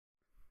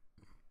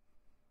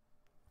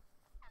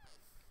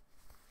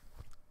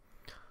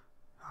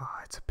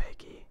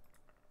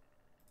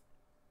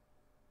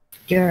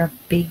You're a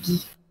piggy.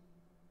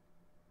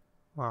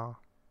 Wow.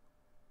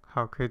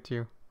 How could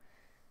you?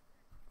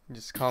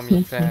 Just call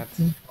me fat.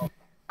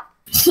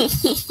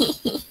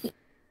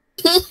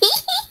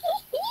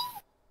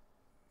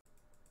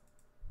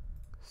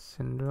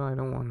 Syndra? I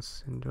don't want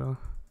Syndra.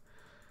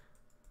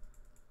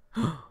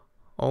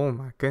 Oh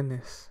my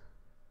goodness.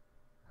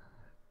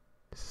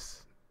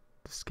 This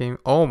game.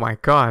 Oh my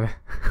god.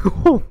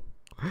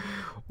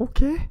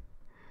 Okay.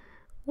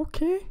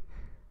 Okay.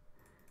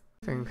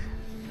 I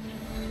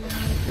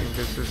think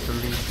this is the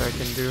least I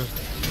can do.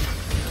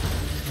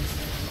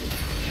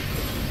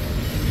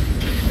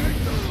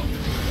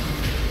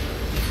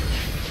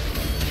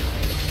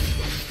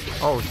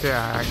 Oh shit,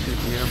 I actually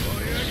beat him.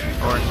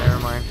 Or never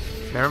mind.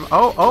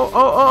 Oh!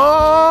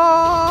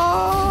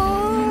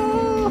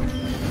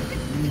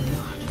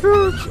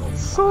 Dude,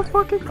 so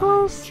fucking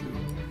close.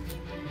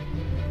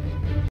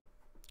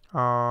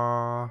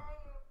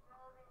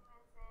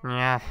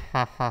 Yeah.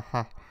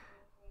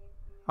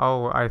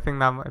 Oh, I think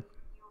that might...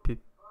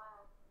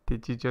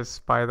 Did you just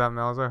spy that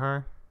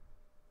Hax0r?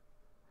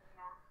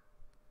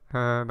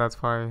 That's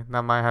fine.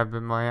 That might have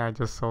been mine. I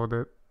just sold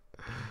it.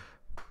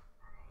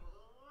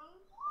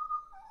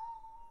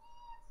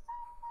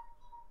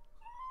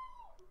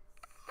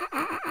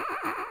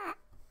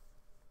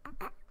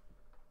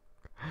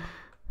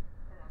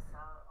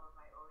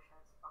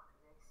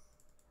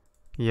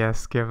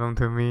 Yes, give them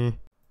to me.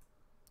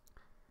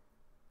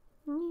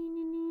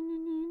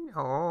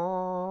 Oh,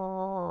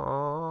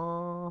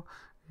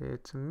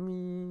 it's a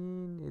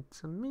mean,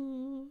 it's a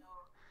mean,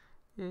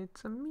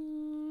 it's a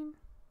mean,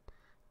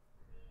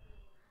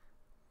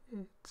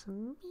 it's a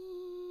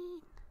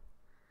mean.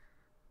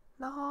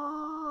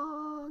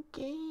 No,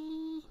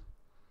 gay,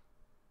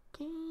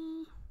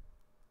 gay,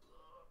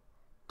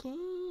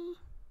 gay.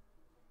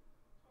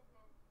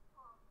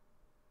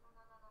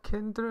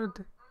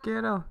 Kindred,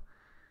 get out.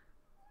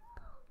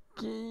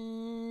 Gay.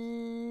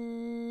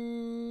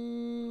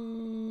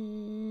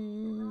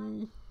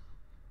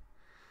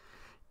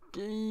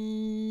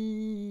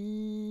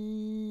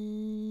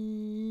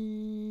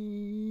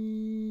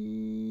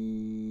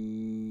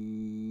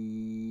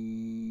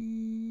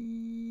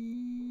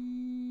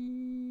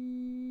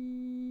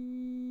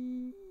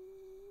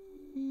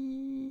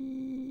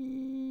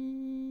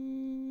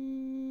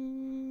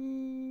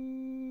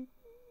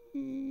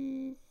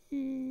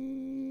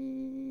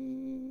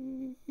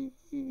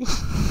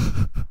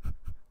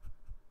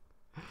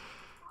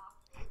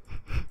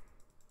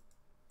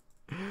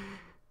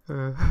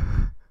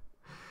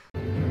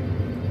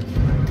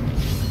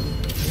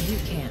 You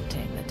can't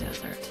tame the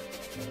desert.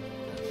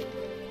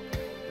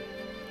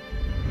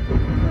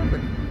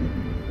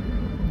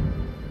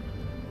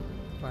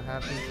 What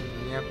happened to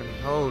Nabin?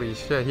 Holy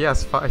shit! He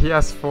has five. He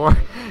has four.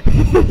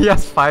 He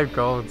has 5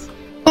 golds.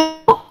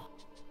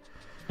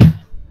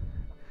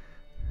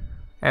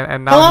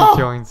 And now he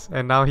joins.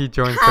 And now he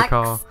joins the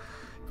call.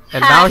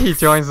 And now he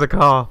joins the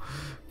call.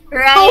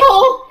 Right?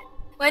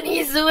 When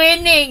he's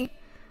winning.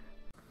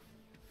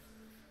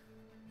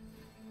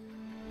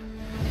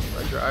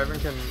 Like your Ivan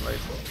can like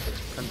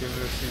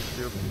continuously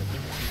steal people.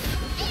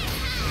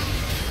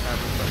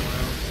 Happen somewhere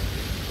else.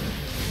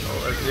 Oh,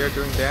 Hax0r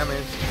doing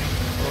damage.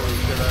 Holy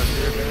shit,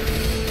 Hax0r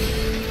damage.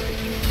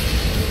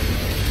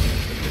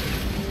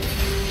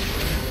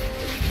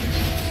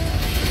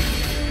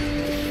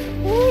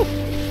 Woo!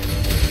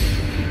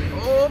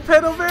 Oh,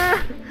 pedal bear!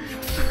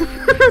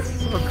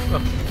 So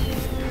close.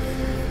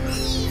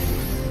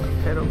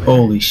 Pedal bear.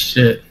 Holy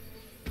shit.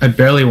 I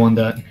barely won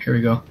that. Here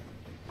we go.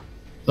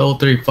 Level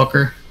 3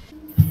 fucker.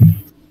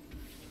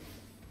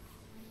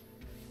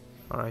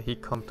 Alright, he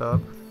clumped up.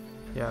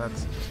 Yeah,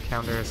 that's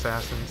counter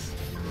assassins.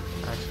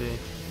 Actually,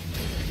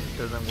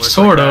 doesn't work.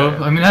 Sort like of.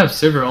 that. I mean, I have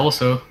Silver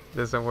also.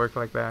 Doesn't work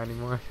like that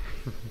anymore.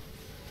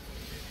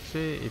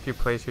 See, if you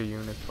place your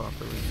units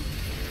properly.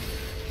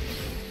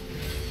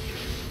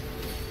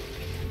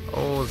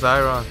 Oh,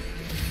 Hax0r.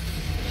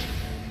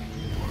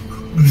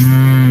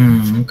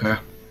 Okay.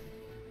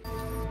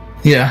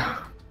 Yeah.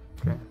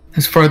 Okay.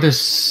 As far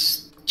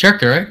this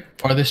character, right?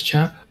 Farthest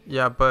chap.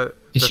 Yeah, but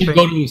It should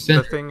go to the the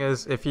center. thing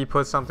is, if he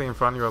puts something in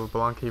front of your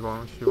LeBlanc, she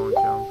won't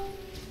jump.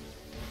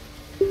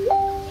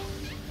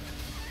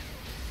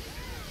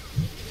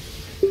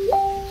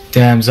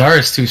 Damn, Hax0r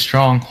is too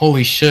strong.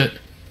 Holy shit.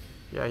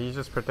 Yeah, he's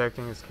just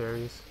protecting his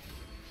carries.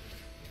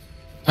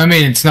 I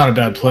mean, it's not a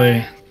bad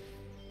play.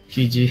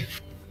 GG.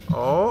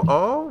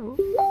 Oh.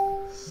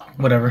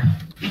 Whatever.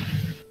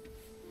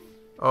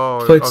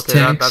 Oh, Puts okay,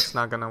 tanks. that's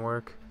not gonna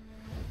work.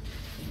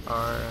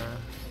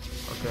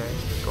 Okay,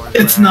 going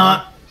It's for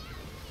not.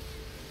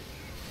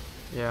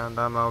 Yeah,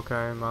 that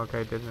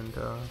Maokai didn't,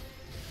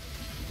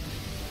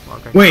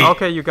 Maokai. Wait.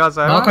 Okay, you got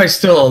Hax0r? Maokai's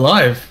still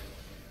alive.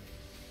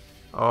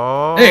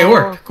 Oh. Hey, it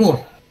worked.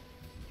 Cool.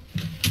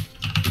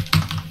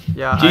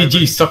 Yeah. GG,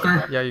 Ivan.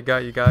 sucker. Yeah, you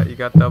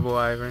got double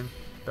Ivan,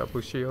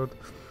 double shield.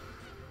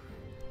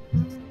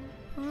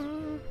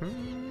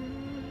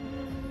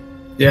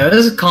 Yeah,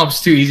 this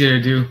comp's too easy to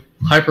do.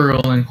 Hyper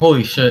rolling.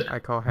 Holy shit. I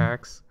call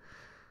hacks.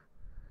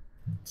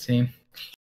 Same.